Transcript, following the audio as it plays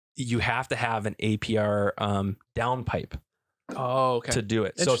you have to have an APR downpipe. Oh, okay. To do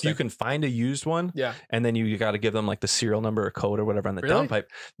it. So if you can find a used one, and then you got to give them like the serial number or code or whatever on the downpipe,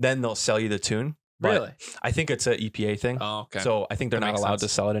 then they'll sell you the tune. But really? I think it's an EPA thing. Oh, okay. So I think they're not allowed to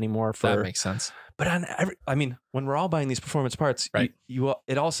sell it anymore. That makes sense. But when we're all buying these performance parts, right?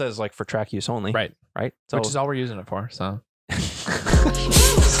 It all says like for track use only, right? So, which is all we're using it for. So.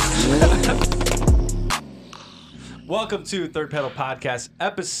 Welcome to Third Pedal Podcast,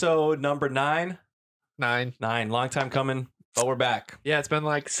 episode number 9. 9. Long time coming, but we're back. Yeah, it's been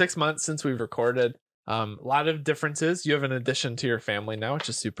like 6 months since we've recorded. A lot of differences. You have an addition to your family now, which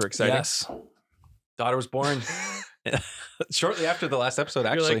is super exciting. Yes. Daughter was born shortly after the last episode,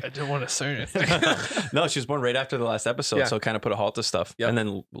 actually. You're like, I don't want to say anything. No, she was born right after the last episode, so it kind of put a halt to stuff. Yep. And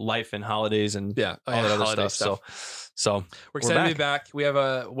then life and holidays and all that other stuff. So we're excited to be back. We have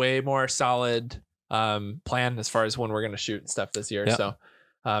a way more solid plan as far as when we're going to shoot and stuff this year. Yep.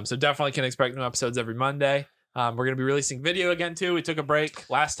 So definitely can expect new episodes every Monday. We're going to be releasing video again too. We took a break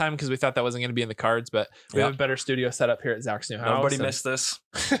last time because we thought that wasn't going to be in the cards, but we have a better studio set up here at Zach's new house. Nobody missed this.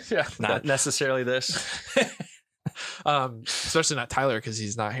 Yeah, not necessarily this. Especially not Tyler because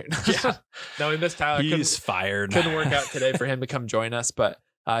he's not here. Yeah. No, we missed Tyler. He's fired. Couldn't work out today for him to come join us, but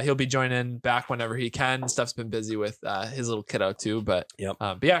he'll be joining back whenever he can. Stuff's been busy with his little kiddo too, but yeah,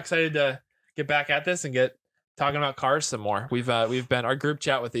 excited to get back at this and get talking about cars some more. We've been, our group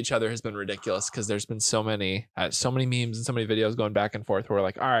chat with each other has been ridiculous because there's been so many memes and so many videos going back and forth where we're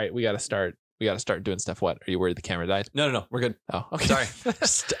like, all right, we got to start doing stuff. What, are you worried the camera died? No, we're good. Oh, okay. Sorry.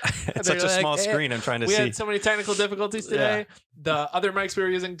 It's such a small screen. I'm trying to see. We had so many technical difficulties today. Yeah. The other mics we were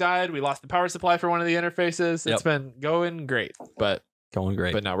using died. We lost the power supply for one of the interfaces. It's been going great, but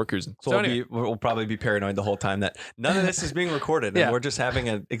now we're cruising. So anyway, we'll probably be paranoid the whole time that none of this is being recorded and we're just having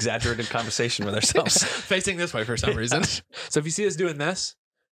an exaggerated conversation with ourselves. Facing this way for some reason. So if you see us doing this,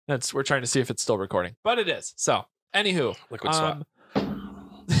 we're trying to see if it's still recording. But it is. So anywho. Liquid swap.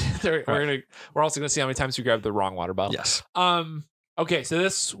 We're also going to see how many times we grabbed the wrong water bottle. Yes. Okay, so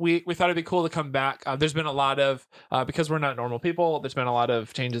this week we thought it'd be cool to come back. There's been a lot of, because we're not normal people, there's been a lot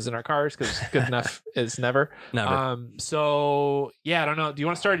of changes in our cars because good enough is never. So, yeah, I don't know. Do you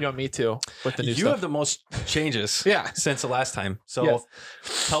want to start or do you want me to with the new stuff? You have the most changes since the last time. So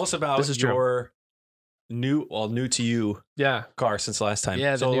tell us about your new to you car since the last time.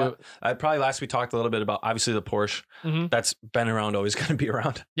 Yeah, so probably last we talked a little bit about obviously the Porsche. That's been around, always going to be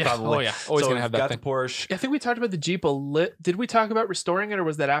around. Yeah. Probably. Oh yeah, always going to have that thing. The Porsche. Yeah, I think we talked about the Jeep Did we talk about restoring it or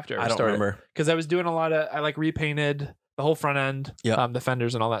was that after? I don't remember because I was doing a lot of. I repainted the whole front end, the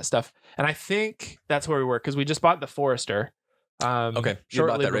fenders and all that stuff. And I think that's where we were because we just bought the Forester. Okay,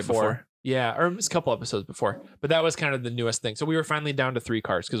 shortly right before. Yeah, or it was a couple episodes before, but that was kind of the newest thing. So we were finally down to 3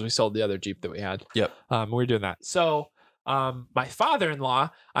 cars because we sold the other Jeep that we had. Yep. We were doing that. So my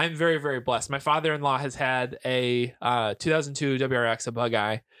father-in-law, I'm very, very blessed. My father-in-law has had a 2002 WRX, a bug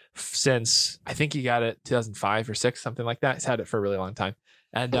eye, since I think he got it 2005 or 6, something like that. He's had it for a really long time.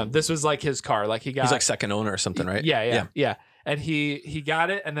 And this was like his car. Like he's like second owner or something, right? Yeah. And he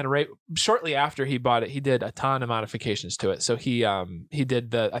got it, and then shortly after he bought it, he did a ton of modifications to it. So he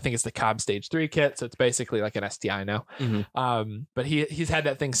did I think it's the Cobb Stage 3 kit, so it's basically like an STI now. But he's had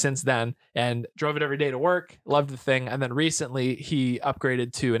that thing since then and drove it every day to work, loved the thing, and then recently he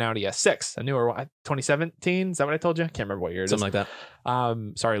upgraded to an Audi S6, a newer one, 2017. Is that what I told you? I can't remember what year it is. Something like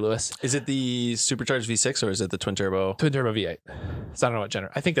that. Sorry, Lewis. Is it the supercharged V6 or is it the twin turbo? Twin turbo V8. So I don't know what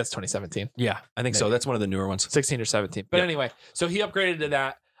I think that's 2017. Yeah, I think so. That's one of the newer ones. 16 or 17. But anyway. So he upgraded to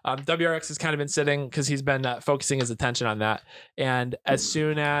that. WRX has kind of been sitting because he's been focusing his attention on that. And as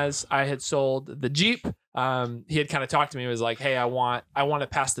soon as I had sold the Jeep, he had kind of talked to me. He was like, "Hey, I want to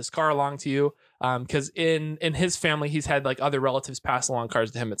pass this car along to you." Because in his family, he's had like other relatives pass along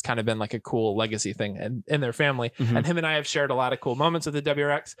cars to him. It's kind of been like a cool legacy thing in their family. And him and I have shared a lot of cool moments with the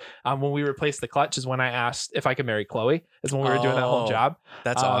WRX. When we replaced the clutch is when I asked if I could marry Chloe, is when we were doing that whole job.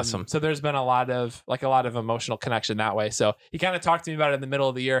 That's awesome. So there's been a lot of emotional connection that way. So he kind of talked to me about it in the middle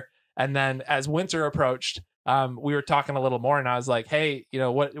of the year. And then as winter approached, we were talking a little more and I was like, hey,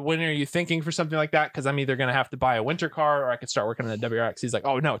 when are you thinking for something like that? Because I'm either going to have to buy a winter car or I could start working on the WRX. He's like,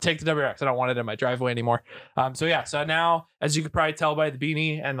 oh no, take the WRX. I don't want it in my driveway anymore. So now, as you could probably tell by the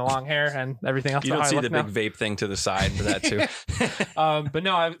beanie and the long hair and everything else, you don't see the big vape thing to the side for that too. But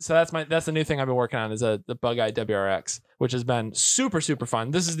no, so that's the new thing I've been working on is the Bug Eye WRX, which has been super, super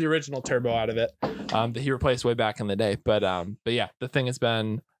fun. This is the original turbo out of it that he replaced way back in the day. But yeah, the thing has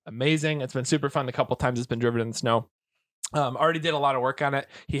been amazing. It's been super fun the couple times it's been driven in the snow. Already did a lot of work on it.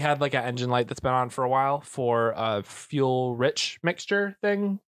 He had like an engine light that's been on for a while for a fuel rich mixture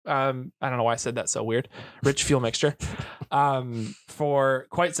thing I don't know why I said that so weird. Rich fuel mixture. For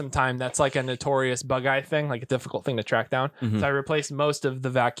quite some time, that's like a notorious bug eye thing, like a difficult thing to track down. So I replaced most of the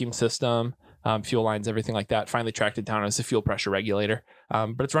vacuum system, fuel lines, everything like that. Finally tracked it down as a fuel pressure regulator.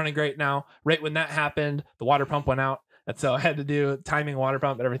 But it's running great now. Right when that happened, the water pump went out. And so I had to do timing water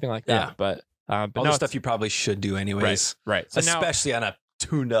pump and everything like that. But all the stuff you probably should do anyways. Right. So especially on a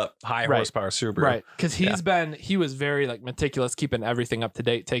tuned up high horsepower Subaru. Right. Because he was very like meticulous, keeping everything up to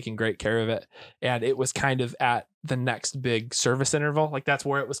date, taking great care of it. And it was kind of at the next big service interval. Like that's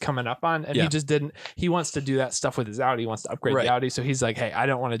where it was coming up on. And he just didn't, he wants to do that stuff with his Audi. He wants to upgrade the Audi. So he's like, hey, I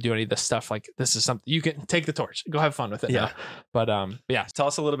don't want to do any of this stuff. Like this is something you can take the torch, go have fun with it. Now. But tell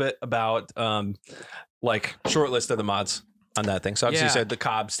us a little bit about like short list of the mods on that thing. So obviously you said the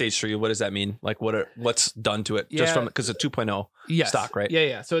Cobb Stage 3. What does that mean? Like what's done to it? Just from, because it's a 2.0 stock, right?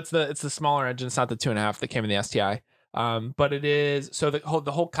 Yeah. So it's the smaller engine. It's not the 2.5 that came in the STI. But it is, so the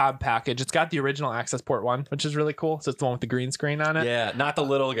whole Cobb package, it's got the original access port one, which is really cool. So it's the one with the green screen on it. Yeah, not the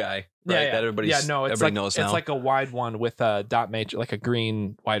little guy. Right? That everybody knows now. It's like a wide one with a dot matrix, like a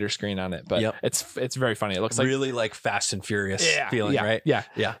green wider screen on it. But it's very funny. It looks like really like Fast and Furious feeling, right?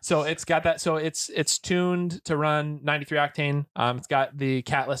 Yeah. So it's got that. So it's tuned to run 93 octane. It's got the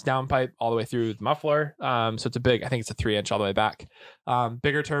catless downpipe all the way through the muffler. So it's a big, I think it's a 3-inch all the way back.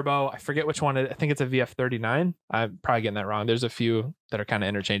 Bigger turbo. I forget which one. I think it's a VF39. I'm probably getting that wrong. There's a few that are kind of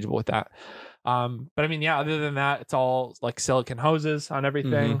interchangeable with that. But I mean, other than that, it's all like silicon hoses on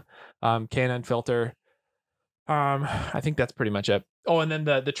everything. K&N filter. I think that's pretty much it. Oh, and then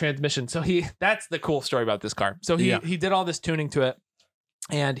the transmission. So that's the cool story about this car. So he did all this tuning to it,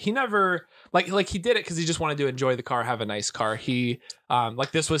 and he never like he did it because he just wanted to enjoy the car, have a nice car. He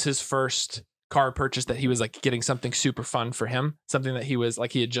like this was his first car purchase that he was like getting something super fun for him, something that he was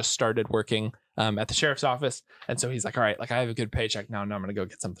like, he had just started working at the sheriff's office. And so he's like, all right, like I have a good paycheck now. Now I'm going to go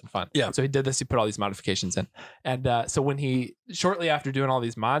get something fun. Yeah. So he did this. He put all these modifications in. And so when shortly after doing all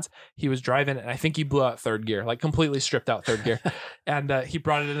these mods, he was driving and I think he blew out third gear, like completely stripped out third gear. And he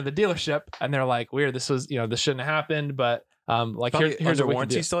brought it into the dealership and they're like, weird, this was, this shouldn't have happened. But like, here's a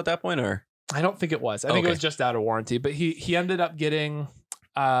warranty still at that point, or? I don't think it was. I think it was just out of warranty, but he ended up getting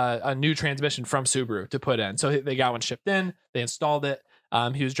a new transmission from Subaru to put in. So they got one shipped in, they installed it.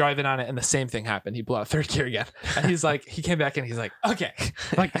 He was driving on it and the same thing happened. He blew out third gear again. And he's like, he came back and he's like, okay,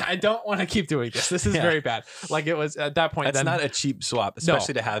 like I don't want to keep doing this. This is very bad. Like it was at that point. That's not a cheap swap,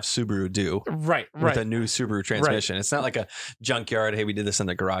 especially to have Subaru do. Right. With a new Subaru transmission. It's not like a junkyard, hey, we did this in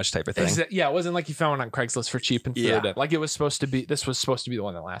the garage type of thing. Yeah, it wasn't like he found one on Craigslist for cheap and threw it in. Like it was supposed to be, this was supposed to be the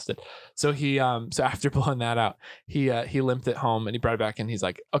one that lasted. So he, so after blowing that out, he limped it home and he brought it back and he's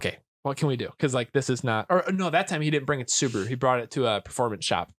like, okay, what can we do? Because like this is not, or no, that time he didn't bring it to Subaru. He brought it to a performance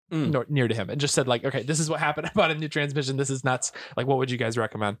shop near to him and just said like, okay, this is what happened. I bought a new transmission. This is nuts. Like, what would you guys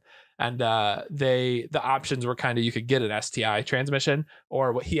recommend? And the options were kind of, you could get an STI transmission,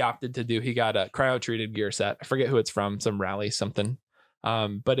 or what he opted to do, he got a cryo treated gear set. I forget who it's from, some rally something.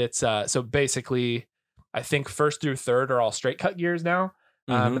 But it's so basically, I think first through third are all straight cut gears now.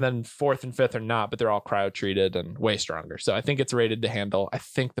 And then fourth and fifth are not, but they're all cryo treated and way stronger. So I think it's rated to handle, I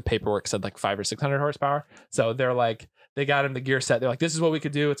think the paperwork said like 500 or 600 horsepower. So they're like, they got him the gear set. They're like, this is what we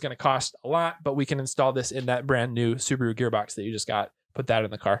could do. It's going to cost a lot, but we can install this in that brand new Subaru gearbox that you just got, put that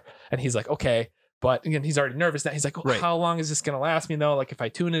in the car. And he's like, okay. But again, he's already nervous now. He's like, how long is this going to last me though? Like if I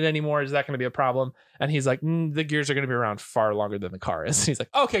tune it anymore, is that going to be a problem? And he's like, the gears are going to be around far longer than the car is. And he's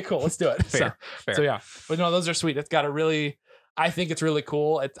like, okay, cool. Let's do it. Fair. So yeah, but no, those are sweet. It's got a really, I think it's really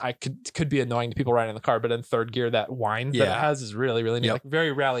cool. I could be annoying to people riding in the car, but in third gear, that whine that it has is really, really neat. Like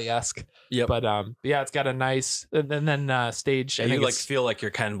very rally-esque. But yeah, it's got a nice, and then stage. And you like feel like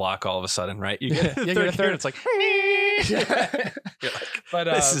you're Ken Block all of a sudden, right? You get third gear, it's like, you're like, but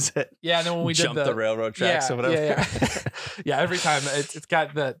this is it. Yeah, and then when we jump the railroad tracks or whatever. Yeah, every time it's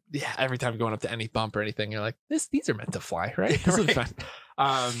got every time going up to any bump or anything, you're like, these are meant to fly, right? This is fun.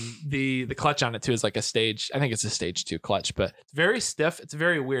 The clutch on it too is like a stage, I think it's a stage 2 clutch, but it's very stiff. It's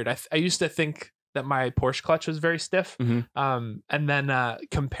very weird. I used to think that my Porsche clutch was very stiff. And then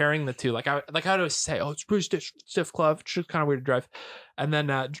comparing the two, like I'd always say, oh, it's pretty stiff clutch, it's kind of weird to drive. And then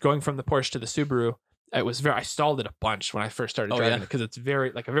going from the Porsche to the Subaru, it was I stalled it a bunch when I first started driving it because it's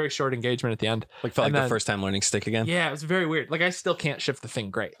very like a very short engagement at the end. Like felt like the first time learning stick again. Yeah, it was very weird. Like I still can't shift the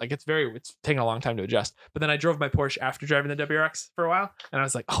thing great. Like it's taking a long time to adjust. But then I drove my Porsche after driving the WRX for a while, and I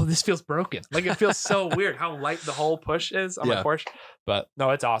was like, oh, this feels broken. Like it feels so weird how light the whole push is on my Porsche. But no,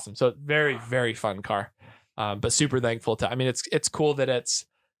 it's awesome. So very, very fun car. But super thankful to. I mean, it's cool that it's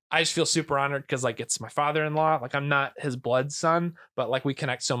I just feel super honored because like it's my father-in-law. Like I'm not his blood son, but like we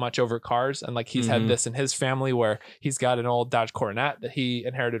connect so much over cars. And like he's had this in his family where he's got an old Dodge Coronet that he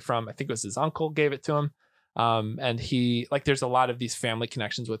inherited from, I think it was his uncle gave it to him. And he like there's a lot of these family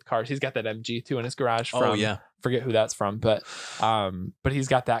connections with cars. He's got that MG too in his garage from forget who that's from, but he's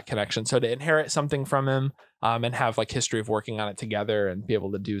got that connection. So to inherit something from him and have like history of working on it together and be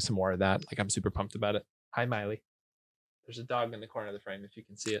able to do some more of that, like I'm super pumped about it. Hi Miley. There's a dog in the corner of the frame if you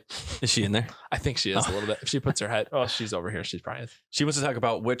can see it. Is she in there? I think she is a little bit. If she puts her head, she's over here. She's probably is. She wants to talk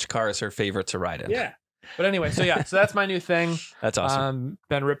about which car is her favorite to ride in. Yeah. But anyway, so that's my new thing. That's awesome.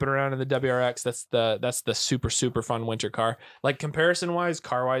 Been ripping around in the WRX. That's the super, super fun winter car. Like comparison wise,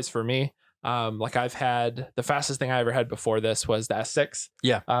 car wise for me, like I've had the fastest thing I ever had before this was the S6.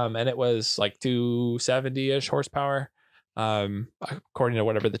 Yeah. And it was like 270-ish horsepower. According to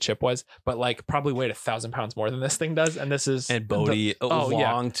whatever the chip was, but like probably weighed 1,000 pounds more than this thing does. And this is Bodie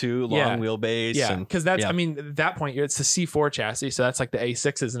long wheelbase. Yeah, because that's I mean at that point it's the C4 chassis, so that's like the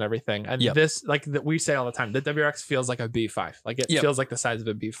A6s and everything. And this like that we say all the time, the WRX feels like a B5, like it feels like the size of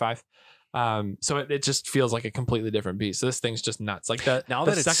a B5. So it just feels like a completely different beast. So this thing's just nuts. Like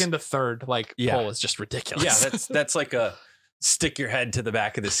the second to third like pull is just ridiculous. Yeah, that's like a stick your head to the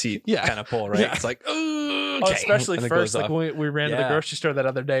back of the seat kind of pull, right? Yeah. It's like, okay. Especially first, like when we ran to the grocery store that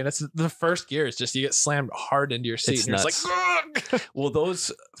other day, and it's the first gear is just you get slammed hard into your seat. It's and you're nuts. just like, well,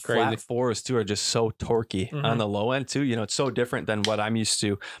 those flat fours too are just so torquey on the low end too. You know, it's so different than what I'm used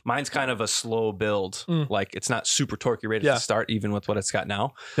to. Mine's kind of a slow build. Like it's not super torquey rated to start, even with what it's got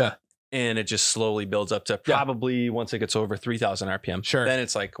now. Yeah. And it just slowly builds up to probably once it gets over 3,000 RPM. Sure. Then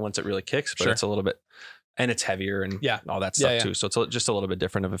it's like once it really kicks, but it's a little bit. And it's heavier and all that stuff too. So it's just a little bit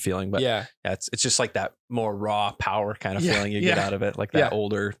different of a feeling, but it's just like that more raw power kind of feeling you get out of it. Like that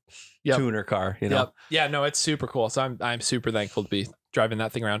older tuner car, you know? Yeah, no, it's super cool. So I'm super thankful to be driving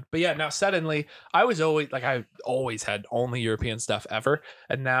that thing around. But yeah, now suddenly I always had only European stuff ever.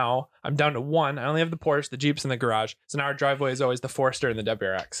 And now I'm down to one. I only have the Porsche, the Jeeps in the garage. So now our driveway is always the Forester and the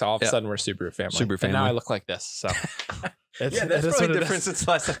WRX. So all of a sudden we're Subaru family. And now I look like this. So that's probably different since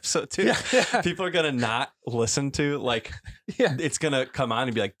last episode too. Yeah. People are gonna not listen to like it's gonna come on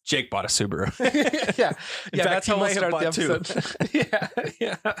and be like, Jake bought a Subaru. That's how we'll start the episode.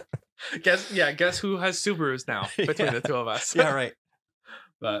 Guess who has Subarus now between the two of us. Yeah, right.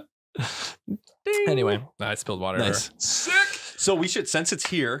 But anyway, I spilled water. Nice. Sick. So we should, since it's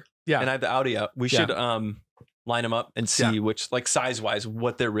here and I have the Audi up, we should line them up and see which, like size wise,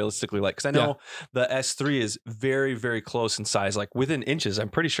 what they're realistically like. Because I know the S3 is very, very close in size, like within inches. I'm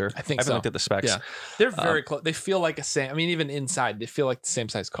pretty sure. I haven't looked at the specs. Yeah, they're very close. They feel like a same. I mean, even inside, they feel like the same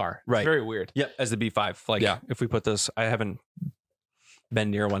size car. It's very weird. Yep, as the B5. Like, if we put this, I haven't been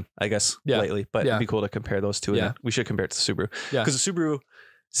near one, I guess, lately, but it'd be cool to compare those two. And we should compare it to the Subaru. Because the Subaru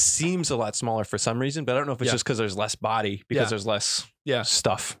seems a lot smaller for some reason, but I don't know if it's just because there's less body, because there's less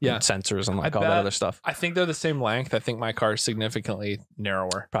stuff, and sensors and like all that other stuff. I think they're the same length. I think my car is significantly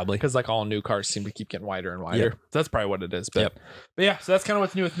narrower, probably because like all new cars seem to keep getting wider and wider. So that's probably what it is. But yeah, so that's kind of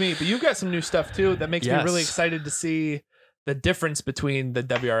what's new with me. But you've got some new stuff too that makes me really excited to see the difference between the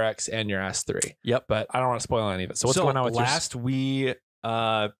WRX and your S3. Yep. But I don't want to spoil any of it. So what's going on with last we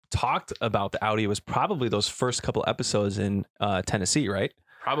talked about the Audi was probably those first couple episodes in Tennessee, right?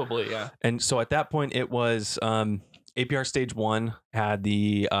 Probably, yeah. And so at that point, it was APR Stage 1 had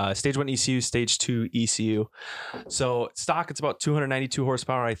the Stage 1 ECU, Stage 2 ECU. So stock, it's about 292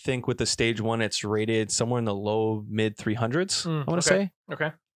 horsepower. I think with the Stage 1, it's rated somewhere in the low mid 300s, I want to say.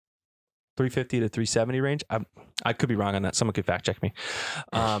 Okay. 350 to 370 range. I could be wrong on that. Someone could fact check me.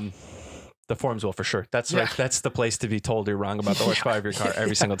 The forums will for sure. That's right. That's the place to be told you're wrong about the horsepower of your car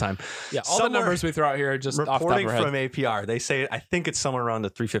every single time. Yeah, all the numbers we throw out here are just reporting off the top from APR. They say I think it's somewhere around the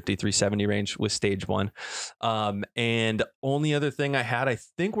 350, 370 range with Stage 1. And only other thing I had, I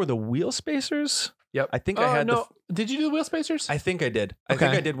think, were the wheel spacers. Yep. I think I had. Did you do the wheel spacers? I think I did. I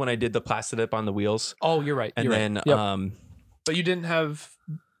think I did when I did the Plastidip on the wheels. Oh, you're right. And then, but you didn't have.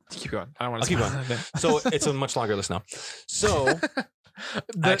 Keep going. I don't want to keep going. So it's a much longer list now. So.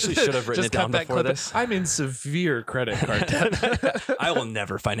 I actually should have written it down before this. I'm in severe credit card debt. I will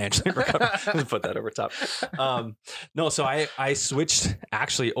never financially recover. Let's put that over top. No, so I switched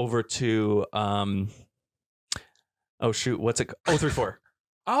actually over to oh shoot, what's it? 034.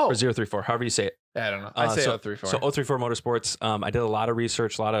 Or 034, however you say it. I don't know. I say 034. So 034 Motorsports. I did a lot of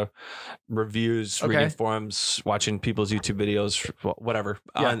research, a lot of reviews, reading forums, watching people's YouTube videos, whatever,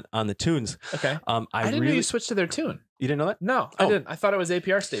 on the tunes. Okay. I didn't know you switched to their tune. You didn't know that? No, I didn't. I thought it was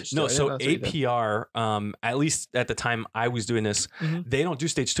APR stage. No, so APR, at least at the time I was doing this, they don't do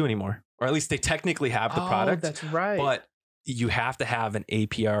stage 2 anymore. Or at least they technically have the product. That's right. But you have to have an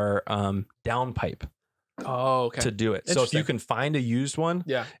APR downpipe. Oh, okay. To do it. So if you can find a used one,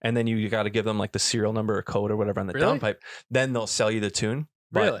 and then you got to give them like the serial number or code or whatever on the downpipe, then they'll sell you the tune.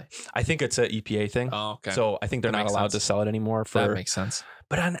 But really? I think it's an EPA thing. Oh, okay. So I think they're not allowed to sell it anymore. That makes sense.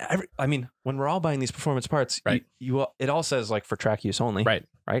 But when we're all buying these performance parts, right? It all says like for track use only, right?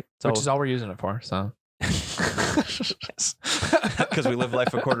 So, which is all we're using it for. So. Because we live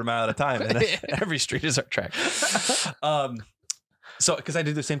life a quarter mile at a time, and every street is our track. So, because I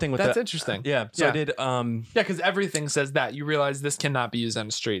did the same thing with that's interesting. Yeah. So I did. Because everything says that. You realize this cannot be used on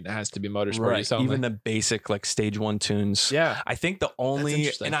the street. It has to be motorsport use only. Even the basic like stage 1 tunes. Yeah. I think the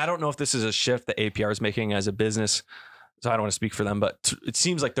only, and I don't know if this is a shift that APR is making as a business, so I don't want to speak for them, but it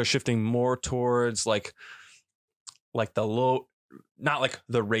seems like they're shifting more towards like the low, not like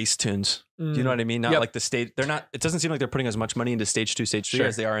the race tunes. Do you know what I mean? Not like the stage. They're not. It doesn't seem like they're putting as much money into stage 2, stage 3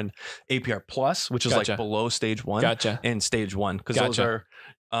 as they are in APR Plus, which is like below stage 1 and stage 1, because those are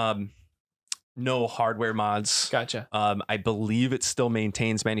no hardware mods. I believe it still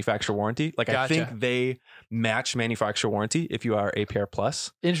maintains manufacturer warranty. Like I think they match manufacturer warranty if you are APR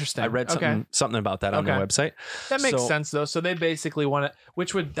Plus. Interesting. I read something about that on their website. That makes sense though. So they basically want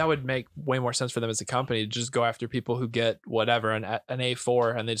to, that would make way more sense for them as a company to just go after people who get whatever an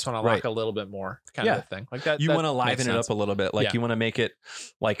A4 and they just want to lock a little bit more kind of a thing like that. You want to liven it up a little bit. Like you want to make it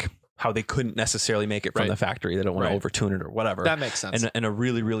like how they couldn't necessarily make it from the factory. They don't want to overtune it or whatever. That makes sense. And a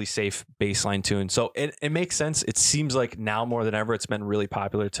really, really safe baseline tune. So it makes sense. It seems like now more than ever, it's been really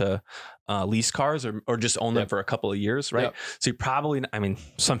popular to lease cars or just own them for a couple of years, right? So you probably,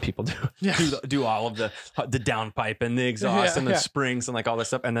 some people do all of the downpipe and the exhaust and the springs and like all this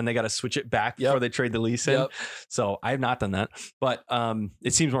stuff. And then they got to switch it back before they trade the lease in. So I have not done that. But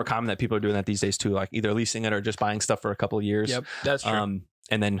it seems more common that people are doing that these days too, like either leasing it or just buying stuff for a couple of years. Yep, that's true.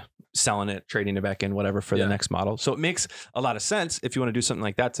 And then selling it, trading it back in, whatever, for the next model. So it makes a lot of sense if you want to do something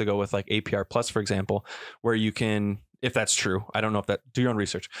like that to go with like APR Plus, for example, where you can, if that's true, I don't know if that, do your own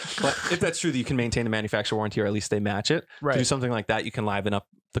research, but if that's true that you can maintain the manufacturer warranty or at least they match it, to do something like that, you can liven up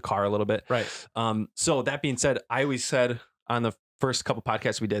the car a little bit. So that being said, I always said on the first couple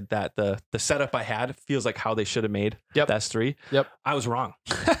podcasts we did that the setup I had feels like how they should have made the S3. I was wrong.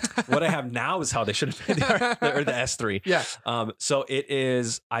 What I have now is how they should have made the S3. So it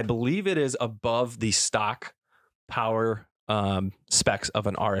is, I believe it is above the stock power specs of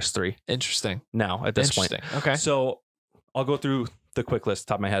an RS3. Interesting. Now at this point. Okay. So I'll go through the quick list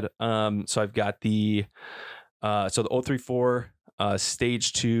top of my head. So I've got the 034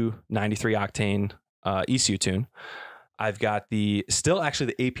 stage 2 93 octane ECU tune. I've got still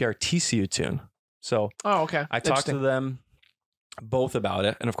actually the APR TCU tune. So I talked to them both about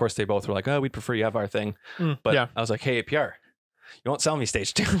it. And of course they both were like, oh, we'd prefer you have our thing. But I was like, hey, APR, you won't sell me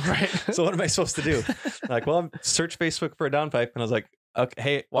stage 2. So what am I supposed to do? Like, well, search Facebook for a downpipe. And I was like, okay,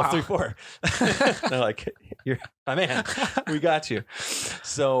 hey, 034. They're like, you're my man. We got you.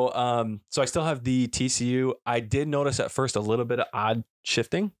 So so I still have the TCU. I did notice at first a little bit of odd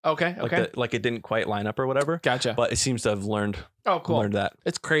shifting. Like it didn't quite line up or whatever. Gotcha. But it seems to have learned. Oh, cool. Learned that.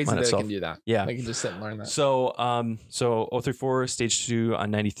 It's crazy that it can do that. Yeah. They can just sit and learn that. So so 034 stage 2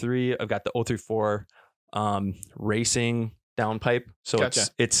 on 93. I've got the 034 racing downpipe. So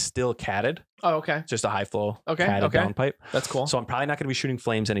it's still catted. Oh, okay. Just a high flow catted downpipe. That's cool. So I'm probably not going to be shooting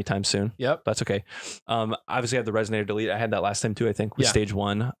flames anytime soon. That's okay. Obviously I have the resonator delete. I had that last time too, I think, with stage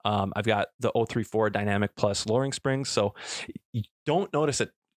 1. I've got the 034 dynamic plus lowering springs. So you don't notice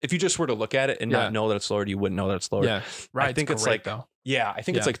it. If you just were to look at it and not know that it's lowered, you wouldn't know that it's lowered. I think it's like, I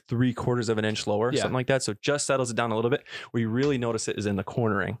think it's like 3/4 of an inch lower, something like that. So it just settles it down a little bit. Where you really notice it is in the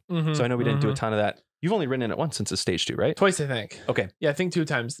cornering. So I know we didn't do a ton of that. You've only ridden in it once since it's stage 2, right? Twice, I think. Okay. Yeah, I think 2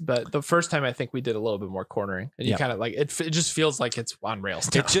 times. But the first time I think we did a little bit more cornering. And you kind of like, it just feels like it's on rails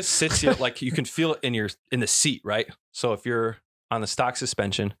now. It just sits you, like you can feel it in the seat, right? So if you're on the stock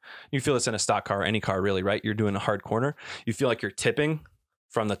suspension, you feel it's in a stock car, any car really, right? You're doing a hard corner. You feel like you're tipping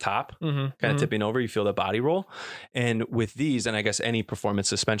from the top, kind of tipping over. You feel the body roll. And with these, and I guess any performance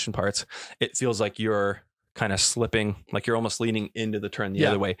suspension parts, it feels like you're kind of slipping, like you're almost leaning into the turn the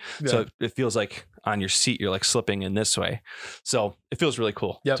other way. So it feels like on your seat, you're like slipping in this way. So it feels really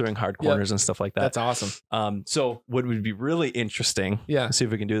cool doing hard corners and stuff like that. That's awesome. So what would be really interesting, let's see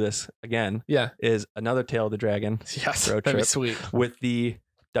if we can do this again, is another Tail of the Dragon road trip sweet. With the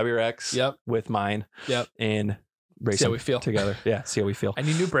WRX, with mine, and racing see how we feel together. See how we feel. I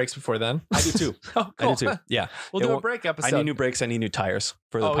need new brakes before then. I do too. Oh, cool. I do too. Yeah. We'll do a brake episode. I need new brakes. I need new tires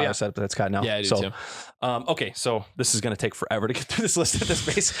for the power setup that's got now. Yeah, I do too. Okay. So this is going to take forever to get through this list at this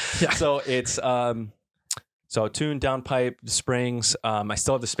pace. So it's So tune, downpipe, springs. I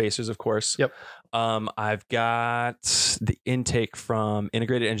still have the spacers, of course. Yep. I've got the intake from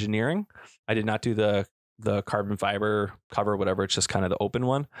Integrated Engineering. I did not do the carbon fiber cover, whatever. It's just kind of the open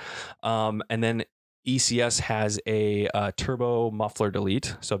one. And then ECS has a turbo muffler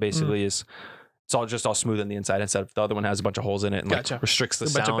delete. So basically it's all smooth on the inside instead of the other one has a bunch of holes in it and like restricts the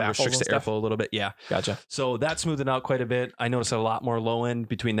sound, restricts the airflow a little bit. Yeah. Gotcha. So that's smoothing out quite a bit. I noticed a lot more low end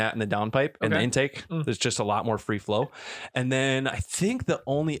between that and the downpipe and the intake. There's just a lot more free flow. And then I think the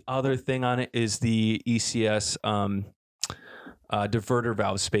only other thing on it is the ECS diverter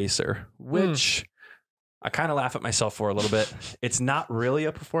valve spacer, which I kind of laugh at myself for a little bit. It's not really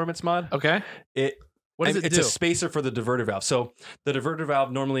a performance mod. Okay. What does it do? It's a spacer for the diverter valve. So the diverter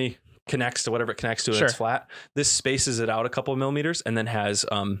valve normally connects to whatever it connects to and it's flat. This spaces it out a couple of millimeters and then has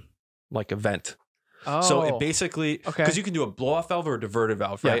like a vent. Oh. So it basically, because you can do a blow off valve or a diverter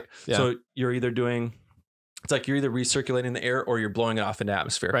valve, right? Yeah. So you're either recirculating the air or you're blowing it off into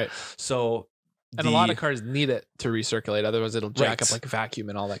atmosphere. Right. So and a lot of cars need it to recirculate. Otherwise it'll jack up like a vacuum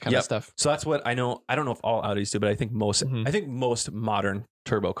and all that kind of stuff. So that's what I know. I don't know if all Audis do, but I think most modern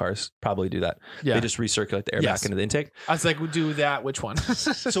turbo cars probably do that. Yeah. They just recirculate the air back into the intake. I was like, we'll do that. Which one?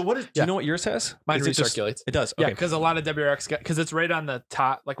 So do you know what yours has? Mine recirculates. It does. Okay. Yeah, because a lot of WRX, because it's right on the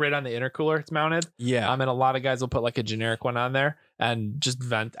top, like right on the intercooler it's mounted. Yeah. And a lot of guys will put like a generic one on there and just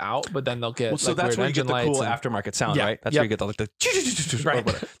vent out, but then they'll get so that's where you get the cool aftermarket sound, right? That's where you get the right.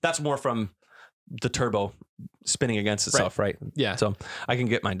 That's more from the turbo spinning against itself, right? Yeah. So I can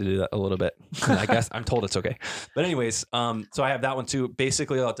get mine to do that a little bit. I guess I'm told it's okay. But anyways, so I have that one too.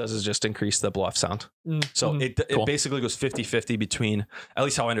 Basically all it does is just increase the blow off sound. So it basically goes 50-50 between, at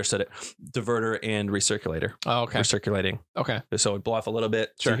least how I understood it, diverter and recirculator. Oh, okay. Recirculating. Okay. So it blow off a little bit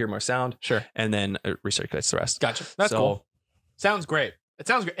so you hear more sound. Sure. And then it recirculates the rest. Gotcha. That's cool. Sounds great. It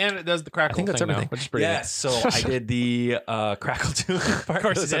sounds great. And it does the crackle. I think that's everything. Now, which is pretty good. So I did the crackle tune part. Of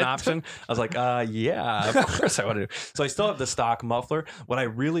course, it's an option. I was like, yeah, of course I want to do. So I still have the stock muffler. What I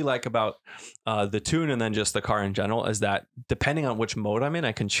really like about the tune and then just the car in general is that depending on which mode I'm in,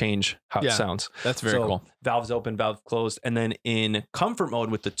 I can change how it sounds. That's very cool. Valves open, valve closed. And then in comfort mode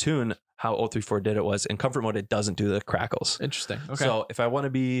with the tune, how 034 did it was in comfort mode, it doesn't do the crackles. Interesting. Okay. So if I want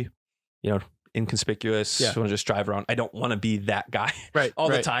to be, inconspicuous, I want to just drive around. I don't want to be that guy all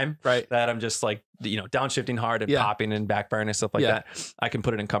the time. Right. That I'm just like, downshifting hard and popping and backfiring and stuff like that. I can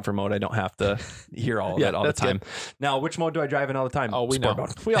put it in comfort mode. I don't have to hear all of it all the time. Good. Now, which mode do I drive in all the time? Oh, we Sport know.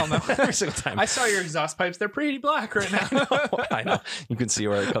 mode. We all know. Every single time. I saw your exhaust pipes. They're pretty black right now. I know. You can see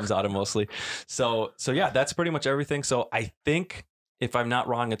where it comes out of mostly. So yeah, that's pretty much everything. So I think if I'm not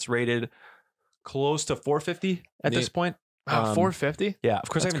wrong, it's rated close to 450 at this point. 450? Yeah, of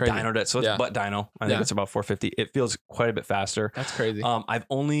course. That's I haven't dynoed it, so it's butt dyno. I think it's about 450. It feels quite a bit faster. That's crazy. I've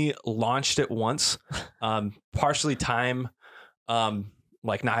only launched it once, partially time,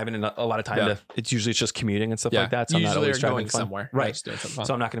 like not having a lot of time to. It's usually just commuting and stuff like that. So I'm not always driving somewhere, right?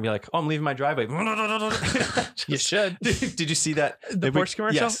 So I'm not going to be like, oh, I'm leaving my driveway. You should. Did you see that the Porsche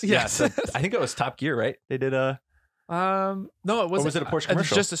commercial? Yes. I think it was Top Gear, right? They did a. No, it wasn't. Or was it a Porsche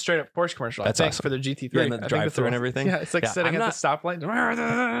commercial? It's just a straight up Porsche commercial. That's awesome. For the GT3. Yeah, and the drive through and everything. Yeah, it's like sitting at the stoplight.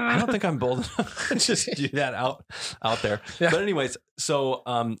 I don't think I'm bold enough to just do that out there. Yeah. But anyways, so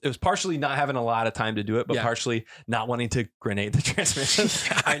it was partially not having a lot of time to do it, but partially not wanting to grenade the transmission.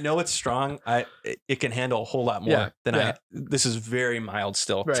 I know it's strong. It can handle a whole lot more than this is very mild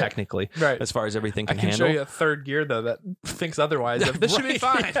still, technically, as far as everything can handle. I can show you a third gear though that thinks otherwise. This should be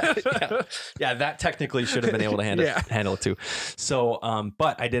fine. Yeah, that technically should have been able to handle it too. So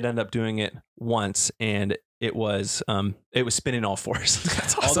but I did end up doing it once and it was spinning all fours.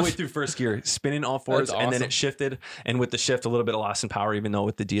 That's awesome. All the way through first gear, spinning all fours, and then it shifted. And with the shift, a little bit of loss in power, even though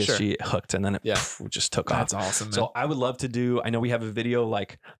with the DSG it hooked, and then it just took off. That's awesome. Man. So I would love to do. I know we have a video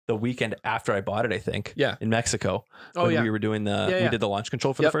like the weekend after I bought it. I think in Mexico. We were doing we did the launch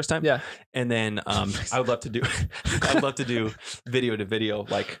control for the first time. Yeah, and then I would love to do. I'd love to do video to video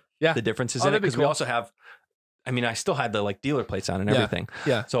like the differences in it because we also have. I mean, I still had the like dealer plates on and everything.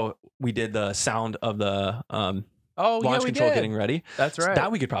 Yeah. So we did the sound of the launch control getting ready. That's right. So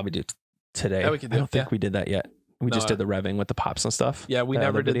that we could probably do today. I don't think we did that yet. We just did the revving with the pops and stuff. Yeah, we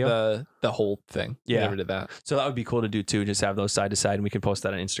never did the whole thing. Yeah. We never did that. So that would be cool to do too. Just have those side to side, and we can post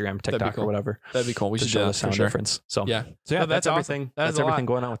that on Instagram, TikTok, or whatever. That'd be cool. We should show the sound difference. So yeah, that's everything. That's everything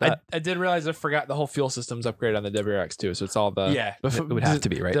going on with that. I did realize I forgot the whole fuel system's upgrade on the WRX too. So it's all the it would have to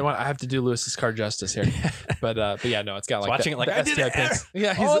be right. I have to do Lewis's car justice here, but yeah, no, it's got like watching it like I did it.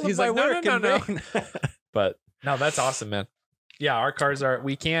 Yeah, he's like no. But no, that's awesome, man. Yeah, our cars are.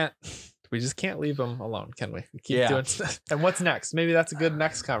 We just can't leave them alone, can we? We keep doing stuff. And what's next? Maybe that's a good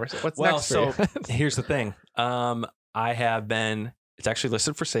next conversation. What's next? So here's the thing. I have been. It's actually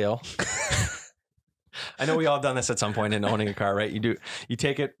listed for sale. I know we all done this at some point in owning a car, right? You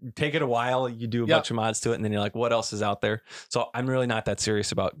take it a while, you do a bunch of mods to it, and then you're like, what else is out there? So I'm really not that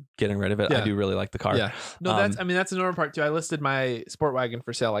serious about getting rid of it. I do really like the car. Yeah. No, that's another part too. I listed my sport wagon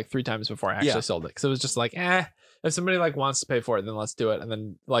for sale like 3 times before I actually sold it. Because it was just like, if somebody like wants to pay for it, then let's do it. And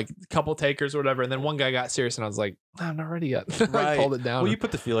then like a couple takers or whatever. And then one guy got serious and I was like, I'm not ready yet. I pulled it down. Well, you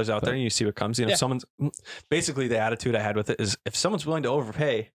put the feelers out there and you see what comes. If someone's basically the attitude I had with it is if someone's willing to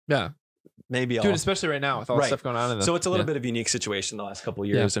overpay. Yeah. Maybe Dude, especially right now with all the stuff going on. So it's a little bit of a unique situation the last couple of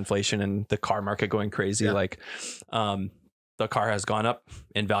years, inflation and the car market going crazy. Yeah. Like the car has gone up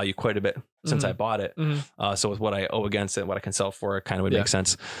in value quite a bit since I bought it. So with what I owe against it, what I can sell for, it kind of would make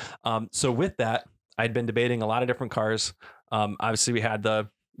sense. So with that, I'd been debating a lot of different cars. Obviously we had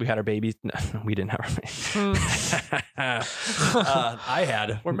our baby. No, we didn't have our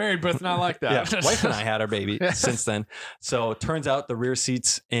baby. We're married, but it's not like that. Wife and I had our baby since then. So it turns out the rear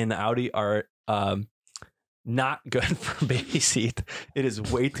seats in the Audi are not good for a baby seat. It is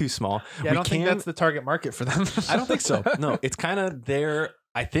way too small. Yeah, I don't think that's the target market for them. I don't think so. No, it's kind of there.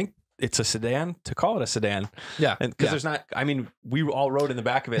 I think it's a sedan to call it a sedan. Yeah. Because there's not, I mean, we all rode in the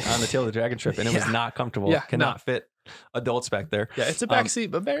back of it on the Tail of the Dragon trip and it was not comfortable. Yeah, cannot fit adults back there. Yeah, it's a back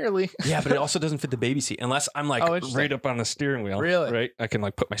seat, but barely. Yeah, but it also doesn't fit the baby seat unless I'm like right up on the steering wheel. Really? Right? I can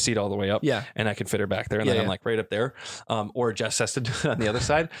like put my seat all the way up. Yeah. And I can fit her back there. And then I'm like right up there. Or Jess has to do it on the other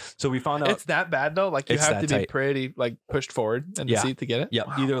side. So we found out it's that bad though. Like you have to be pretty like pushed forward in the seat to get it. Yeah.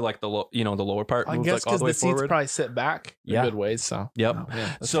 Wow. Either like the lower part. I guess because the seats probably sit back in good ways. So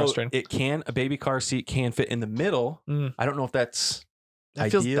so a baby car seat can fit in the middle. I don't know if that's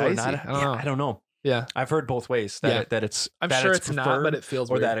ideal or not. I don't know. Yeah, I've heard both ways that it's. I'm sure it's not, but it feels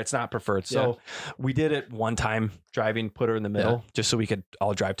or weird. that it's not preferred. So we did it one time, driving, put her in the middle, just so we could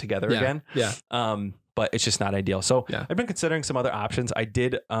all drive together again. Yeah. But it's just not ideal. So I've been considering some other options. I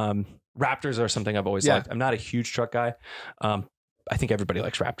did. Raptors are something I've always liked. I'm not a huge truck guy. I think everybody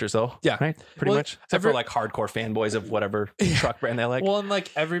likes Raptors though. Yeah, right. Pretty much, except for like hardcore fanboys of whatever truck brand they like. Well, and like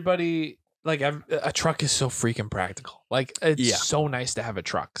everybody. Like a truck is so freaking practical. Like it's so nice to have a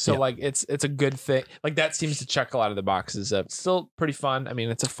truck. So like it's a good thing. Like that seems to check a lot of the boxes. It's still pretty fun. I mean,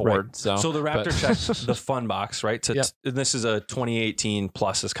 it's a Ford. Right. So the Raptor checks the fun box, right? So and this is a 2018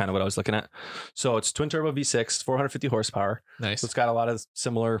 plus is kind of what I was looking at. So it's twin turbo V6, 450 horsepower. Nice. So it's got a lot of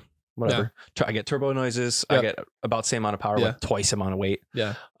similar whatever. I get turbo noises. I get about the same amount of power with twice the amount of weight.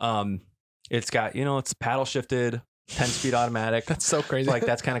 Yeah. It's got it's paddle shifted. 10-speed automatic. That's so crazy. Like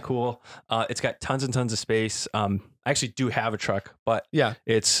that's kind of cool. It's got tons and tons of space. I actually do have a truck, but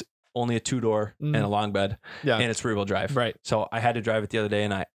it's only a 2-door and a long bed. Yeah, and it's rear-wheel drive. Right. So I had to drive it the other day,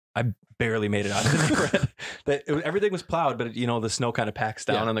 and I barely made it out of the neighborhood. Everything was plowed, but the snow kind of packs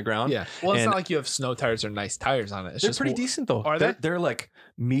down on the ground. Yeah. Well, it's not like you have snow tires or nice tires on it. It's they're just pretty decent though. Are they? They're like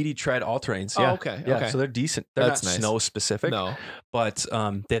meaty tread all terrains. Oh, okay. Yeah. Okay. So they're decent. They're not snow specific. No. But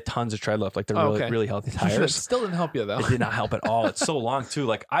they have tons of tread left. Like they're really healthy tires. That still didn't help you though. It did not help at all. It's so long too.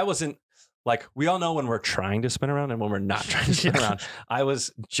 Like I wasn't. Like we all know when we're trying to spin around and when we're not trying to spin around. I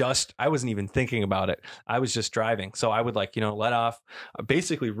wasn't even thinking about it. I was just driving. So I would let off,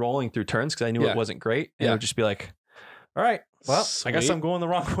 basically rolling through turns because I knew it wasn't great. And it would just be like, all right, well, I guess I'm going the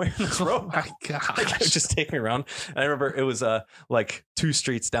wrong way on this road. Oh my gosh. Like, it would just take me around. And I remember it was like 2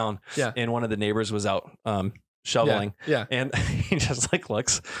 streets down. Yeah. And one of the neighbors was out shoveling. Yeah. And he just like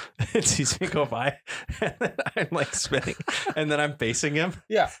looks and sees me go by. And then I'm like spinning. And then I'm facing him.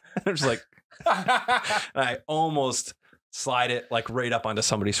 Yeah. And I'm just like, I almost slide it like right up onto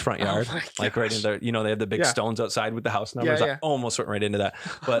somebody's front yard, like right in there. They have the big stones outside with the house numbers. I almost went right into that,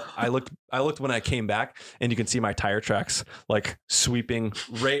 but I looked when I came back, and you can see my tire tracks like sweeping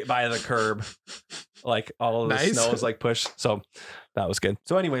right by the curb, like all of the snow is like pushed. So that was good.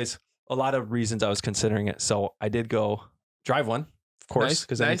 So, anyways, a lot of reasons I was considering it. So I did go drive one, of course,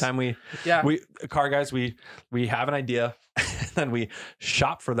 because anytime we car guys, we have an idea. And then we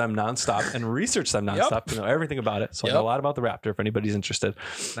shop for them nonstop and research them nonstop. Everything about it. So I know a lot about the Raptor if anybody's interested.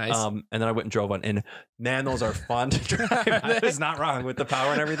 Nice. And then I went and drove one, and man, those are fun to drive. That is not wrong with the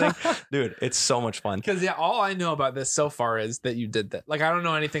power and everything, dude. It's so much fun. Because all I know about this so far is that you did that. Like I don't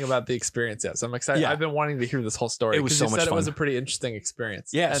know anything about the experience yet, so I'm excited. I've been wanting to hear this whole story. It was so much fun. It was a pretty interesting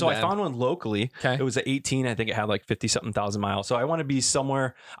experience. Yeah. So I found one locally. Okay. It was an 18. I think it had like 50-something thousand miles. So I want to be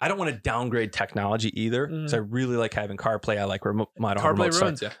somewhere. I don't want to downgrade technology either, because I really like having CarPlay. I like like remote. I don't CarPlay remote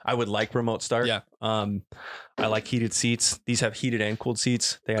ruins start. you. I would like remote start. Yeah. I like heated seats. These have heated and cooled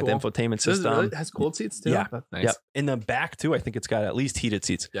seats. They have Cool. the infotainment This system. really has cooled seats too. Yeah. That's nice. Yep. In the back too, I think it's got at least heated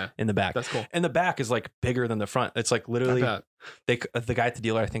seats. Yeah. In the back. That's cool. And the back is like bigger than the front. It's like literally the guy at the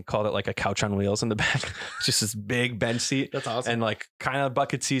dealer I think called it like a couch on wheels in the back. It's just this big bench seat. That's awesome. And like kind of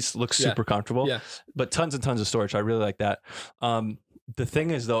bucket seats, look super comfortable. Yeah. But tons and tons of storage. I really like that. The thing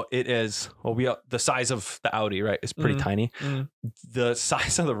is though, it is the size of the Audi, right? Is pretty tiny. The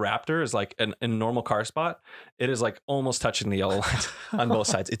size of the Raptor is like in a normal car spot. It is like almost touching the yellow lines on both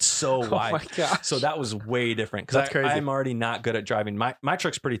sides. It's so wide. Oh my gosh. So that was way different That's because crazy. I'm already not good at driving. My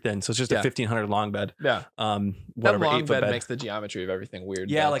truck's pretty thin, so it's just a 1500 long bed. Yeah. Whatever, that long 8 foot bed bed makes the geometry of everything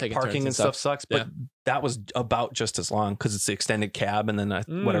weird. Yeah, like parking and stuff sucks, but Yeah. that was about just as long because it's the extended cab and then a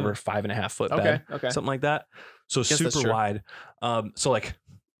whatever 5.5 foot bed, something like that. So super wide. So like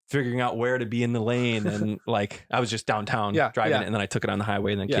figuring out where to be in the lane and like I was just downtown driving it and then I took it on the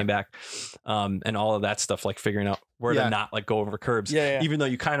highway and then came back, and all of that stuff, like figuring out where to not like go over curbs, even though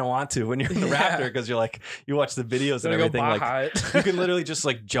you kind of want to when you're in the Raptor because you're like you watch the videos and everything, like you can literally just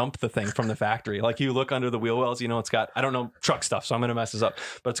like jump the thing from the factory. Like you look under the wheel wells, you know, it's got, I don't know truck stuff, so I'm gonna mess this up,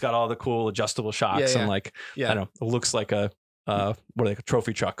 but it's got all the cool adjustable shocks and like I don't know, it looks like a what are they, a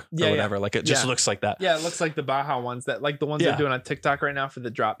trophy truck or whatever. Like it just looks like that. Yeah, it looks like the Baja ones that like the ones they're doing on TikTok right now for the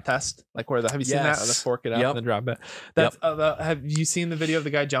drop test. Like where have you seen that? Or the fork it up and then drop it. That's have you seen the video of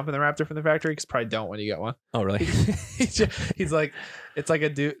the guy jumping the Raptor from the factory? Because probably don't when you get one. Oh really? He's like, it's like a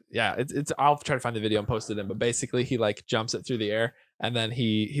dude. Yeah, it's. I'll try to find the video and post it in. But basically, he like jumps it through the air. And then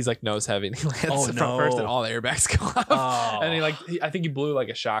he's like nose heavy and he lands from first and all the airbags go off. And I think he blew like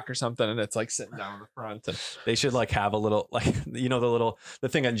a shock or something and it's like sitting down in the front. And they should like have a little, like, you know, the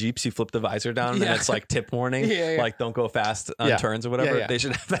thing on Jeeps, you flip the visor down and it's like tip warning, like don't go fast on turns or whatever. They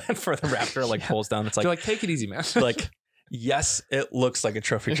should have that for the Raptor, like pulls down. It's like, they're like, take it easy, man. Like, yes, it looks like a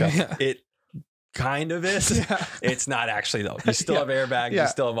trophy truck. It kind of is. It's not actually though. You still have airbags. You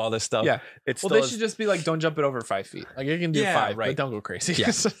still have all this stuff. It's they should just be like, don't jump it over 5 feet. Like you can do 5, but don't go crazy.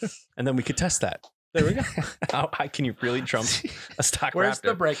 And then we could test that. There we go. How high can you really trump a stock Where's Raptor?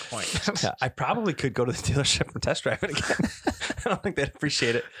 the break point? I probably could go to the dealership and test drive it again. I don't think they'd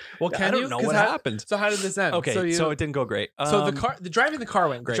appreciate it. Well, I don't know what happened. So how did this end? Okay, so it didn't go great. So the driving the car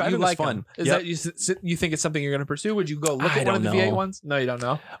went great. Driving was fun. Is that you think it's something you're going to pursue? Would you go look at one of the V8 ones? No, you don't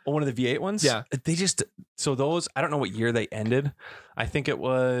know. One of the V8 ones? Yeah. They just, so those, I don't know what year they ended. I think it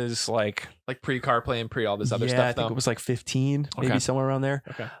was like pre-CarPlay and pre all this other stuff. I think it was like 15, maybe somewhere around there.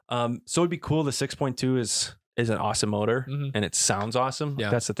 Okay. So it'd be cool. The 6.2 is an awesome motor and it sounds awesome. Yeah.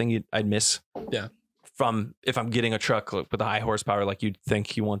 That's the thing I'd miss. Yeah. From if I'm getting a truck with a high horsepower, like you'd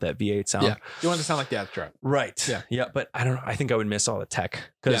think you want that V8 sound. Yeah. You want it to sound like the other truck. Right. Yeah. Yeah. But I don't know. I think I would miss all the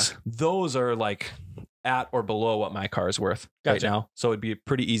tech because those are like at or below what my car is worth right now. So it'd be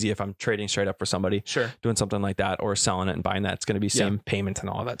pretty easy if I'm trading straight up for somebody, doing something like that or selling it and buying that. It's going to be same payment and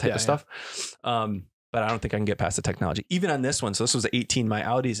all that type of stuff. But I don't think I can get past the technology. Even on this one, so this was 18, my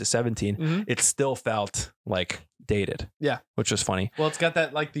Audi's a 17. It still felt like dated. Yeah. Which was funny. Well, it's got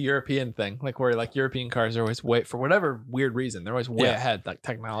that like the European thing, like where like European cars are always for whatever weird reason, they're always way ahead, like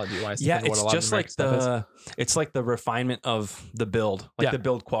technology wise. Yeah, it's just like it's like the refinement of the build, like the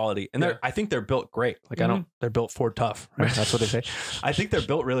build quality. And I think they're built great. Like they're built Ford tough, right? That's what they say. I think they're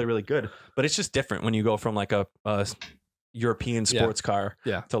built really, really good, but it's just different when you go from like a European sports car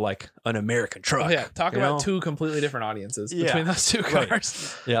to like an American truck. Oh yeah, talk about two completely different audiences between those two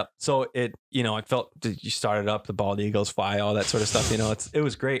cars. Yeah, so it it felt, you started up, the bald eagles fly, all that sort of stuff. It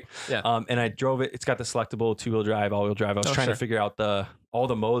was great. Yeah. And I drove it. It's got the selectable 2-wheel drive, all-wheel drive. I was trying to figure out all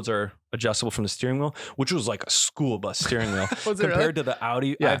the modes are adjustable from the steering wheel, which was like a school bus steering wheel compared to the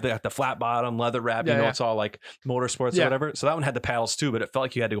Audi. I have the flat bottom, leather wrap, it's all like motorsports or whatever. So that one had the paddles too, but it felt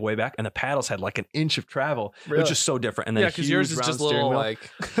like you had to go way back, and the paddles had like an inch of travel, which is so different. And then because yours is just little like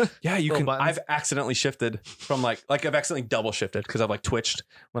you can buttons. I've accidentally shifted from like I've accidentally double shifted because I've like twitched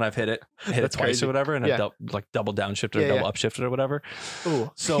when I've hit it twice or whatever, and I've like double down shifted or double up shifted or whatever.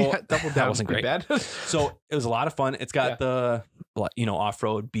 Ooh, so double down that wasn't great. Bad. So it was a lot of fun. It's got the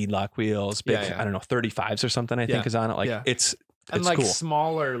off-road beadlock wheels, big I don't know, 35s or something I think is on it. Like it's like cool.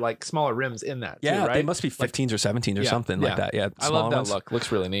 smaller rims in that too, right? They must be 15s or 17s or something like that. Yeah, I love that look.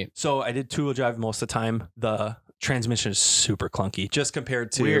 Looks really neat. So I did 2-wheel drive most of the time. The transmission is super clunky just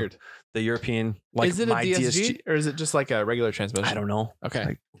compared to the European. Like, is it a DSG or is it just like a regular transmission? I don't know.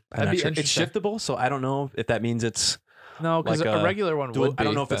 Okay, I'm not sure. It's shiftable, so I don't know if that means it's no, because a regular one would be. I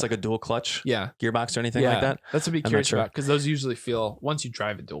don't know if it's like a dual clutch gearbox or anything like that. That's what I'd be curious about, because those usually feel, once you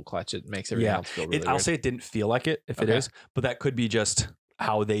drive a dual clutch, it makes everything else feel really I'll say it didn't feel like it if it is, but that could be just,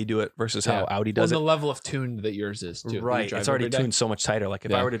 how they do it versus how Audi does it. The level of tuned that yours is too. Right. It's already tuned so much tighter. Like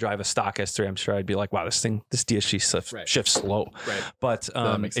if I were to drive a stock S3, I'm sure I'd be like, wow, this DSG shifts slow. Right. But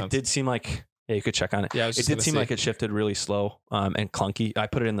it did seem like, yeah, you could check on it. Yeah, it did seem like it shifted really slow and clunky. I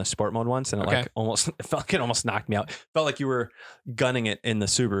put it in the sport mode once and it it felt like it almost knocked me out. It felt like you were gunning it in the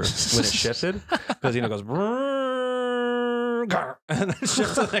Subaru when it shifted because, you know, it goes and then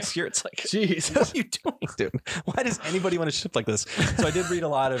shift to the next year. It's like, jeez, what are you doing, dude? Why does anybody want to shift like this? So I did read a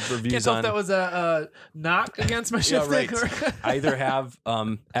lot of reviews. Can't tell if that was a knock against my shifting. Yeah, right. I either have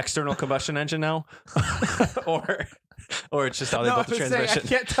external combustion engine now, or it's just how they built the transmission. I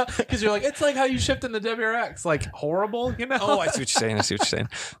can't tell because you're like, it's like how you shift in the WRX, like horrible, you know? Oh, I see what you're saying.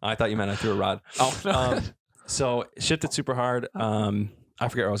 I thought you meant I threw a rod. Oh, no. So shifted super hard. I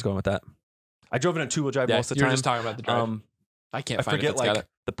forget where I was going with that. I drove in a 2-wheel drive most of the time. You were just talking about the drive. I forget like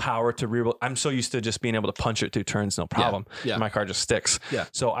the power to rear. I'm so used to just being able to punch it through turns, no problem. Yeah. My car just sticks. Yeah.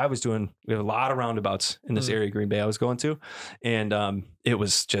 So we have a lot of roundabouts in this area, Green Bay I was going to. And it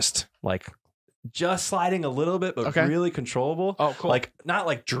was just like sliding a little bit, but really controllable. Oh, cool. Like not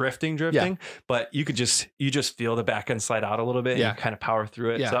like drifting, but you just feel the back end slide out a little bit and you kind of power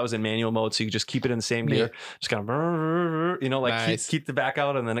through it. Yeah. So that was in manual mode. So you could just keep it in the same gear, just kind of, you know, like keep the back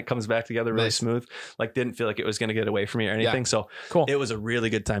out and then it comes back together really smooth. Like didn't feel like it was going to get away from me or anything. Yeah. So cool. It was a really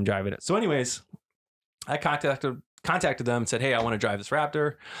good time driving it. So anyways, I contacted them and said, hey, I want to drive this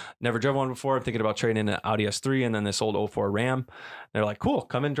Raptor. Never driven one before. I'm thinking about trading an Audi S3 and then this old 04 Ram. They're like, cool,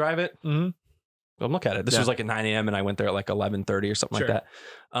 come and drive it. Mm-hmm. Look at it. This was like at 9 a.m. and I went there at like 11:30 or something like that.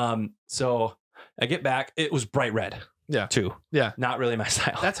 So I get back. It was bright red. Yeah. Too. Yeah. Not really my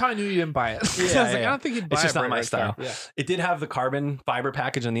style. That's how I knew you didn't buy it. I was like, I don't think you'd buy it. It's just not my style. Yeah. It did have the carbon fiber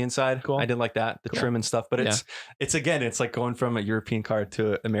package on the inside. Cool. I did like that, the trim and stuff. But it's again, it's like going from a European car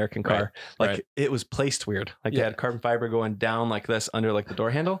to an American car. Like it was placed weird. Like they had carbon fiber going down like this under like the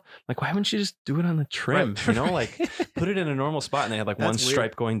door handle. Like, why wouldn't you just do it on the trim? You know, like put it in a normal spot. And they had like one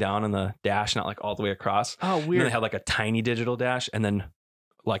stripe going down on the dash, not like all the way across. Oh, weird. And then they had like a tiny digital dash and then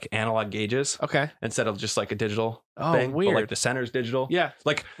like analog gauges. Okay. Instead of just like a digital thing. Weird. But like the center's digital. Yeah.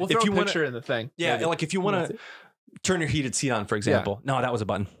 Like we'll throw a picture in the thing. Yeah. Maybe. Like if you want to turn your heated seat on, for example. Yeah. No, that was a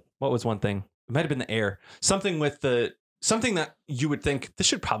button. What was one thing? It might have been the air. Something that you would think this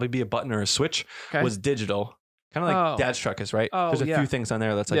should probably be a button or a switch was digital. Kind of like Dad's truck is, right? Oh, there's a few things on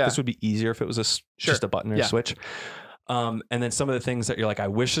there that's like, this would be easier if it was just a button or a switch. And then some of the things that you're like, I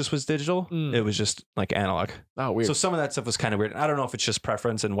wish this was digital. It was just like analog. Oh, weird. So some of that stuff was kind of weird. I don't know if it's just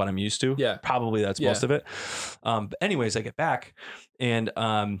preference and what I'm used to. Yeah. Probably that's most of it. But anyways, I get back and,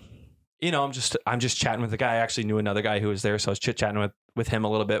 you know, I'm just chatting with the guy. I actually knew another guy who was there. So I was chit-chatting with him a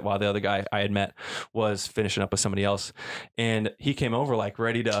little bit while the other guy I had met was finishing up with somebody else. And he came over like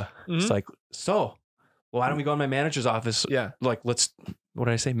ready to, it's like, so why don't we go in my manager's office? Yeah. Like, what did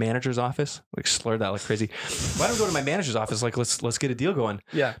I say? Manager's office? Like slurred that like crazy. Why don't we go to my manager's office? Like, let's get a deal going.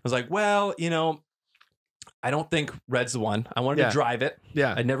 Yeah. I was like, well, you know, I don't think red's the one. I wanted to drive it.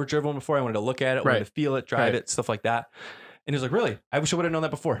 Yeah. I'd never driven one before. I wanted to look at it, wanted to feel it, drive it, stuff like that. And he was like, really? I wish I would have known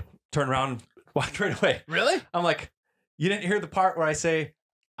that before. Turn around and walked right away. Really? I'm like, you didn't hear the part where I say,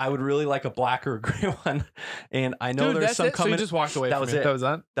 I would really like a black or a gray one. And I know there's some coming. So you just walked away from it. That was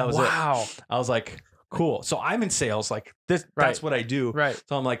it? That was it. Wow. I was like, cool. So I'm in sales. Like this, that's what I do. Right.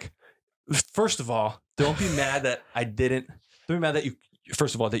 So I'm like, first of all, don't be mad that I didn't. Don't be mad that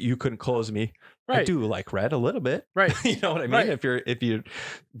first of all, that you couldn't close me. Right. I do like red a little bit. Right. You know what I mean? Right. If you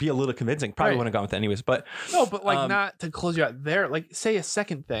be a little convincing, probably wouldn't have gone with it anyways. But no, but like not to close you out there. Like say a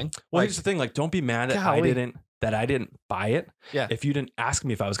second thing. Well, here's the thing. Like, don't be mad that I didn't buy it. Yeah. If you didn't ask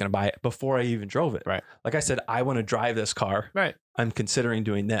me if I was going to buy it before I even drove it. Right. Like I said, I want to drive this car. Right. I'm considering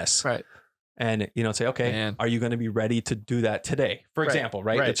doing this. Right. And, you know, say, okay, are you going to be ready to do that today? For example,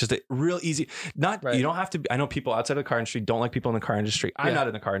 right? It's just a real easy, you don't have to, I know people outside of the car industry don't like people in the car industry. I'm not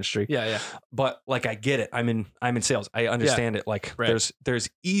in the car industry. Yeah. Yeah. But like, I get it. I'm in sales. I understand it. Like there's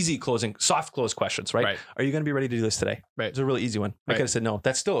easy soft close questions, right? Are you going to be ready to do this today? Right. It's a really easy one. I could have said, no,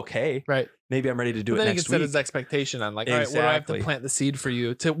 that's still okay. Right. Maybe I'm ready to do it next week. Then he can set his expectation on like, all right, what do I have to plant the seed for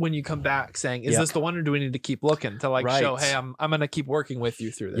you to when you come back saying, is this the one or do we need to keep looking to like show, hey, I'm going to keep working with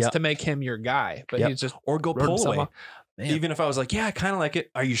you through this to make him your guy. But he's just, or go pull away. Even if I was like, yeah, I kind of like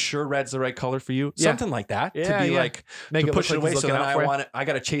it. Are you sure red's the right color for you? Something like that to be like, make to push it away. So then I want it. I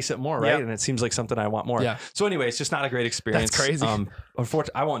got to chase it more. Right. And it seems like something I want more. Yeah. So anyway, it's just not a great experience. That's crazy.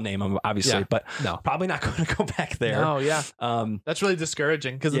 Unfortunately, I won't name them obviously, but no, probably not going to go back there. Oh yeah. That's really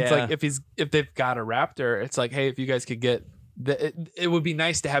discouraging. Cause it's like, if they've got a Raptor, it's like, hey, if you guys could get it would be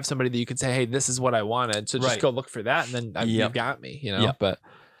nice to have somebody that you could say, hey, this is what I wanted. So just go look for that. And then you've got me, you know, but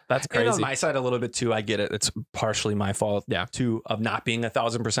That's crazy. And on my side a little bit too. I get it. It's partially my fault too of not being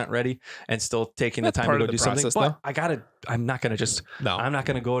 1,000% ready and still taking the time to go do something. But I'm not going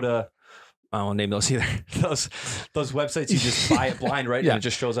to go to, I won't name those either. Those websites you just buy it blind, right? And it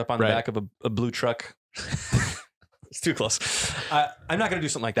just shows up on the back of a blue truck. It's too close. I'm not going to do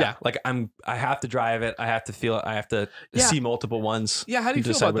something like that. Like I have to drive it. I have to feel it. I have to see multiple ones. Yeah. How do you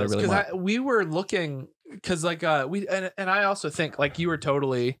feel about this? Because we were looking, because like and I also think like you were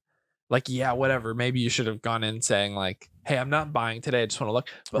totally like, yeah, whatever. Maybe you should have gone in saying like, hey, I'm not buying today. I just want to look.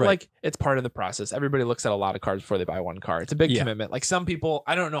 But like, it's part of the process. Everybody looks at a lot of cars before they buy one car. It's a big commitment. Like some people,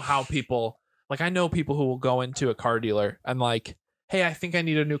 I don't know how people, like I know people who will go into a car dealer and like, hey, I think I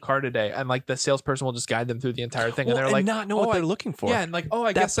need a new car today. And like the salesperson will just guide them through the entire thing. And they're like, not know what they're looking for. Yeah. And like,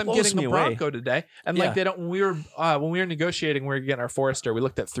 I guess I'm getting a Bronco today. And like, they don't, when we were negotiating, we were getting our Forester. We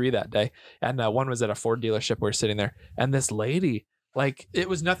looked at 3 that day. And one was at a Ford dealership. We were sitting there. And this lady, like, it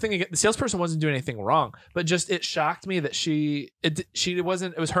was nothing against, the salesperson wasn't doing anything wrong, but just, it shocked me that it was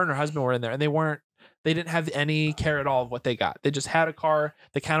her and her husband were in there and they didn't have any care at all of what they got. They just had a car.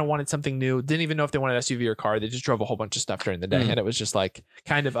 They kind of wanted something new. Didn't even know if they wanted SUV or car. They just drove a whole bunch of stuff during the day. And it was just like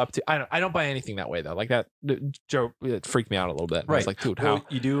kind of up to, I don't buy anything that way though. Like that Joe, it freaked me out a little bit. I was like, dude, how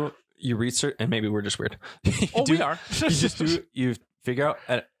you research, and maybe we're just weird. We are. You figure out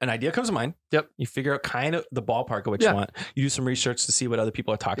an idea comes to mind. Yep. You figure out kind of the ballpark of what you want. You do some research to see what other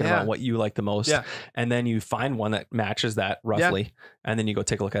people are talking about, what you like the most. Yeah. And then you find one that matches that roughly. Yeah. And then you go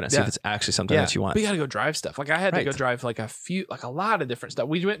take a look at it and see if it's actually something that you want. But you got to go drive stuff. Like I had to go drive like a lot of different stuff.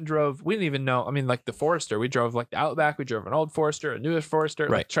 We went and drove, we didn't even know. I mean, like the Forester, we drove like the Outback. We drove an old Forester, a newest Forester.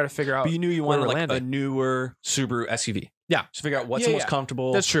 Like try to figure out. But you knew you wanted like a newer Subaru SUV. Yeah. So figure out what's the most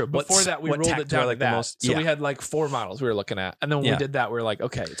comfortable. That's true. Before that, we rolled it down like that. So we had like 4 models we were looking at. And then when we did that, we were like,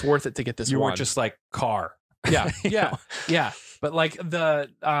 okay, it's worth it to get this one. You weren't just like car. Yeah. Yeah. But like the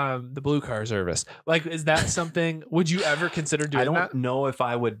blue car service, like, is that something, would you ever consider doing that? I don't know if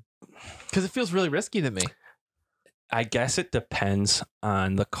I would. Because it feels really risky to me. I guess it depends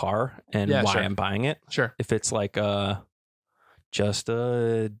on the car and why I'm buying it. Sure. If it's like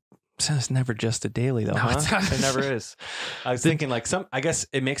it's never just a daily though. No, it's not. It never is. I was thinking like I guess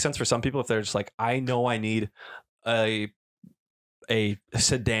it makes sense for some people if they're just like, I know I need a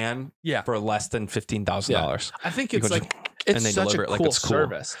sedan for less than $15,000. I think it's like, it's such a cool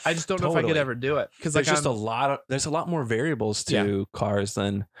service. I just don't know if I could ever do it. Because like there's a lot more variables to cars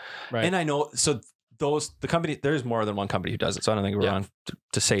than, and I know, so there's more than one company who does it. So I don't think we're on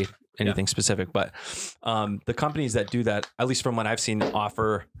to say anything specific, but the companies that do that, at least from what I've seen,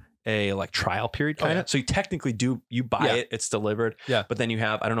 offer a like trial period kind of. So you technically you buy it, it's delivered. Yeah. But then you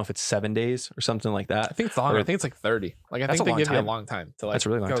have, I don't know if it's 7 days or something like that. I think it's longer. I think it's like 30. Like I think they give you a long time to like that's a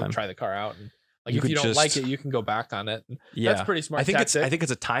really long time. Try the car out. And like if you don't like it, you can go back on it. That's pretty smart. I think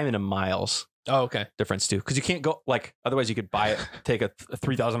it's a time and a miles. Oh, okay. Difference too. Because you can't go like, otherwise you could buy it, take a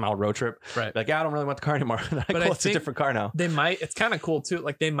 3,000 mile road trip. Right. Like, I don't really want the car anymore. It's a different car now. It's kind of cool too.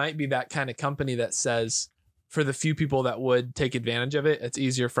 Like they might be that kind of company that says, for the few people that would take advantage of it, it's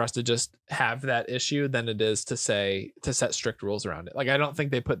easier for us to just have that issue than it is to set strict rules around it. Like, I don't think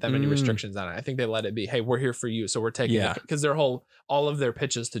they put that many restrictions on it. I think they let it be, hey, we're here for you. So we're taking because all of their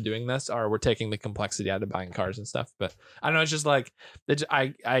pitches to doing this are, we're taking the complexity out of buying cars and stuff. But I don't know. It's just like,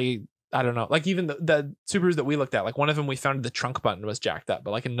 I don't know. Like even the Subarus that we looked at, like one of them, we found the trunk button was jacked up,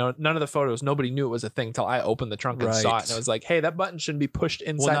 but like in none of the photos, nobody knew it was a thing till I opened the trunk and saw it. And it was like, hey, that button shouldn't be pushed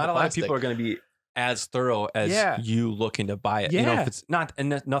inside. Well, not a lot of people are going to be as thorough as you looking to buy it. You know, if it's not,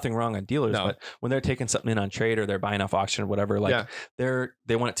 and nothing wrong on dealers, but when they're taking something in on trade or they're buying off auction or whatever, like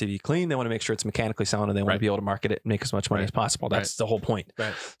they want it to be clean. They want to make sure it's mechanically sound and they want to be able to market it and make as much money as possible. That's the whole point.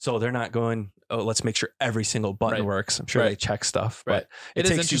 Right. So they're not going, oh, let's make sure every single button works. I'm sure they check stuff, but it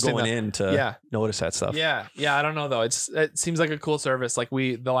takes you going in to notice that stuff. Yeah. Yeah. I don't know though. It seems like a cool service. Like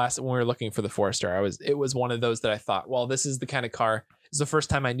when we were looking for the Forester, it was one of those that I thought, well, this is the kind of car. It's the first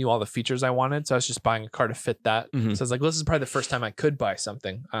time I knew all the features I wanted. So I was just buying a car to fit that. So I was like, well, this is probably the first time I could buy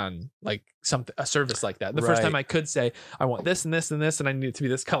something on like a service like that. The first time I could say, I want this and this and this, and I need it to be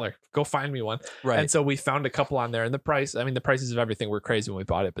this color. Go find me one. Right. And so we found a couple on there, and the prices of everything were crazy when we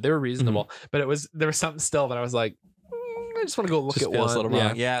bought it, but they were reasonable. But there was something still that I was like, I just want to go look at one. A little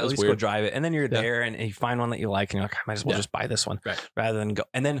wrong. Yeah, at least go drive it. And then you're there and you find one that you like and you're like, I might as well just buy this one rather than go.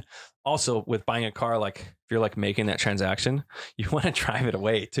 And then also with buying a car, like if you're like making that transaction, you want to drive it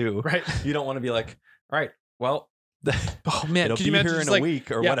away too. Right. You don't want to be like, all right, well, Oh man, it'll can be you imagine here in like, a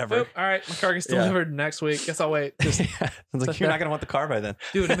week or whatever. Boop, all right, my car gets delivered next week. Guess I'll wait. Just, It's like you're not gonna want the car by then,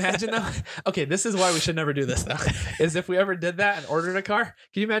 dude. Imagine though. Okay, this is why we should never do this though. Is if we ever did that and ordered a car,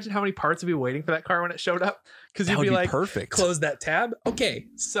 can you imagine how many parts would be waiting for that car when it showed up? Because you'd be like, perfect. Close that tab. Okay,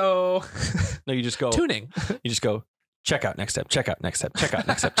 so no, you just go tuning. You just go. Check out next step. Check out next step. Check out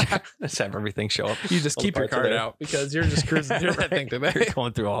next step. Let's have everything show up. You just keep your card out because you're just cruising through that thing today. You're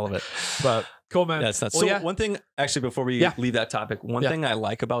going through all of it. But cool, man. That's not so. One thing, actually, before we leave that topic, one thing I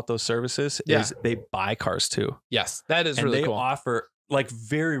like about those services is they buy cars too. Yes, that is and really they cool. Offer like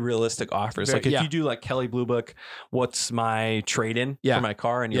very realistic offers. Like if you do like Kelly Blue Book, what's my trade-in for my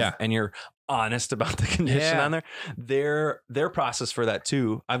car, and you're honest about the condition on there, their process for that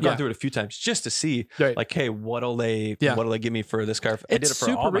too. I've gone through it a few times just to see like, hey, what'll they give me for this car? I did it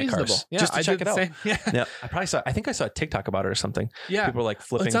for all my cars just to check it out. Yeah. I think I saw a TikTok about it or something. Yeah. People were like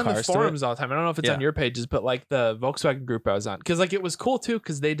flipping cars. It's on the forums all the time. I don't know if it's on your pages, but like the Volkswagen group I was on, because like it was cool too,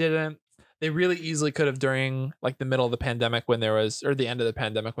 because they really easily could have during like the middle of the pandemic or the end of the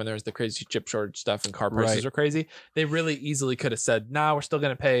pandemic when there was the crazy chip shortage stuff and car prices were crazy. They really easily could have said, nah, we're still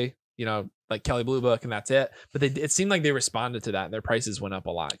going to pay, like Kelly Blue Book and that's it. But it seemed like they responded to that and their prices went up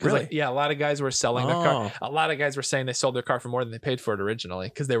a lot. Really? Like, a lot of guys were selling their car. A lot of guys were saying they sold their car for more than they paid for it originally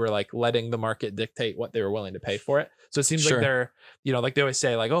because they were like letting the market dictate what they were willing to pay for it. So it seems like they're, like they always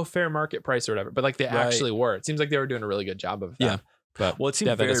say like, oh, fair market price or whatever. But like they actually were. It seems like they were doing a really good job of that. Yeah. But it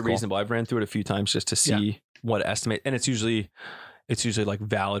seems very reasonable. I've ran through it a few times just to see what estimate, and it's usually like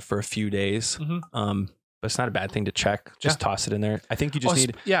valid for a few days. But it's not a bad thing to check. Just toss it in there. I think you just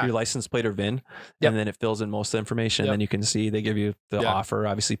need your license plate or VIN, and then it fills in most of the information. And then you can see they give you the offer,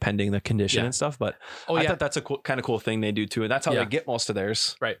 obviously pending the condition and stuff. But I thought that's a kind of cool thing they do too, and that's how they get most of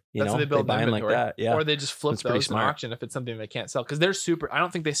theirs. Right. That's how they build the inventory. Like that. Yeah. Or they just flip those in auction if it's something they can't sell, because they're super. I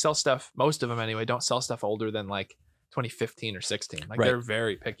don't think they sell stuff. Most of them anyway don't sell stuff older than like 2015 or 16. Like they're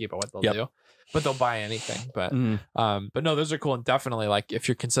very picky about what they'll do, but they'll buy anything. But no, those are cool. And definitely like if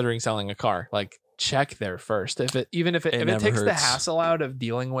you're considering selling a car, like check there first. If it takes the hassle out of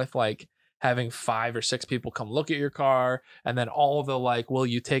dealing with like having 5 or 6 people come look at your car and then all the like, will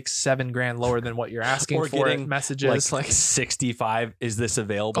you take $7,000 lower than what you're asking or for getting messages like 65, is this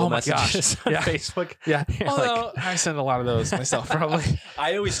available? Oh my messages gosh. On Facebook. Yeah. Although I send a lot of those myself probably.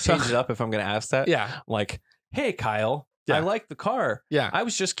 I always change it up if I'm going to ask that. Yeah. Like, hey, Kyle, I like the car. Yeah. I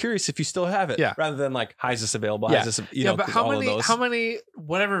was just curious if you still have it. Yeah. Rather than like, hi, is this available? Yeah. Is this, but how many,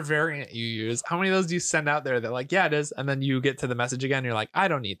 whatever variant you use, how many of those do you send out there that like, yeah, it is. And then you get to the message again. You're like, I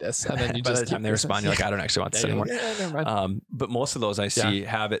don't need this. And then you by the time they respond, you're like, I don't actually want this anymore. Never mind. But most of those I see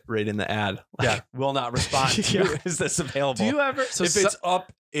have it right in the ad. Like, will not respond to, is this available? Do you ever, if it's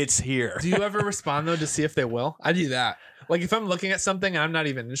up, it's here. Do you ever respond though to see if they will? I do that. Like if I'm looking at something and I'm not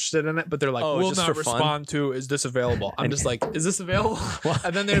even interested in it, but they're like, will not respond to, is this available? I'm just like, is this available?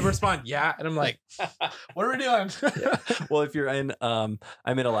 And then they respond, yeah. And I'm like, what are we doing? Well, if you're in, I'm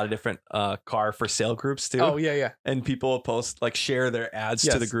in a lot of different car for sale groups too. Oh yeah, yeah. And people post like share their ads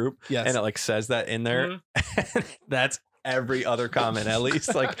to the group. Yes. And it like says that in there. That's every other comment, at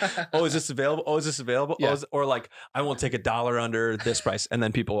least like, oh, is this available? Oh, is this available? Yeah. Or like, I won't take $1 under this price, and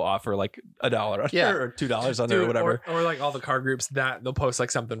then people will offer like $1 under or $2 under or whatever. Or like all the car groups that they'll post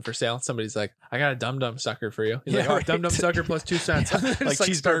like something for sale. Somebody's like, I got a dum sucker for you. He's like, oh, dum sucker plus 2 cents. Like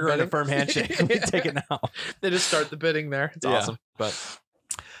cheeseburger and a firm handshake. We take it now. They just start the bidding there. It's awesome. But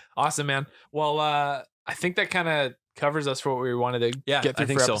awesome, man. Well, I think that kind of covers us for what we wanted to get through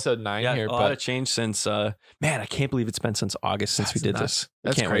for episode 9 here. A lot of change since man, I can't believe it's been since August since we did this.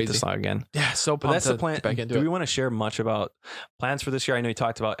 That's can't crazy. wait this long again. Yeah, so but that's the plan. Do we want to share much about plans for this year? I know you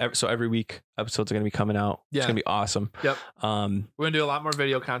talked about every week episodes are going to be coming out. It's going to be awesome. Yep. We're going to do a lot more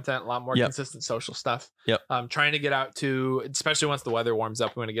video content, a lot more consistent social stuff. Yep. Trying to get out to, especially once the weather warms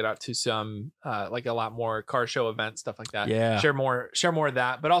up, we want to get out to some like a lot more car show events, stuff like that. Yeah. Share more of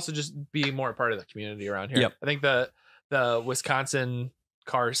that, but also just be more a part of the community around here. Yep. I think the Wisconsin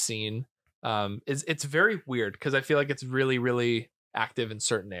car scene it's very weird because I feel like it's really, really active in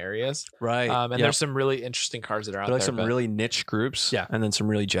certain areas. Right. And there's some really interesting cars that are out there. Like some really niche groups. Yeah. And then some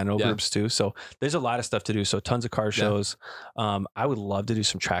really general groups too. So there's a lot of stuff to do. So tons of car shows. I would love to do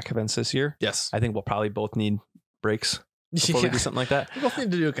some track events this year. Yes. I think we'll probably both need breaks before we do something like that. We both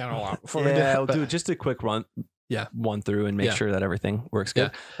need to do kind of a lot before we do that. We'll do just a quick run. Yeah. One through and make sure that everything works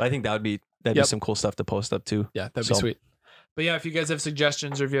good. But I think that'd be some cool stuff to post up too. Yeah. That'd be sweet. But yeah, if you guys have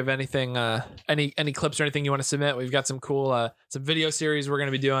suggestions or if you have anything, any clips or anything you want to submit, we've got some cool, some video series we're going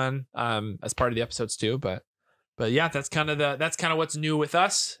to be doing as part of the episodes too. But But yeah, that's kind of what's new with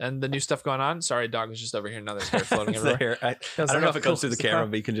us and the new stuff going on. Sorry, dog was just over here. Now there's hair floating everywhere. I don't know if it comes through the camera,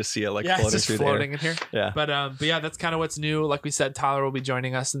 but you can just see it floating it's just through floating in here. Yeah. But yeah, that's kind of what's new. Like we said, Tyler will be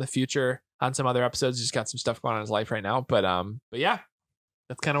joining us in the future on some other episodes. He's got some stuff going on in his life right now. But yeah,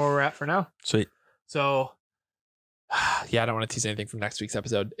 that's kind of where we're at for now. Sweet. So yeah, I don't want to tease anything from next week's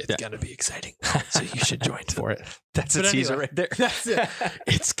episode. It's gonna be exciting, so you should join for it. That's a teaser right there. That's it.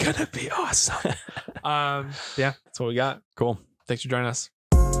 It's gonna be awesome. Yeah, that's what we got. Cool. Thanks for joining us.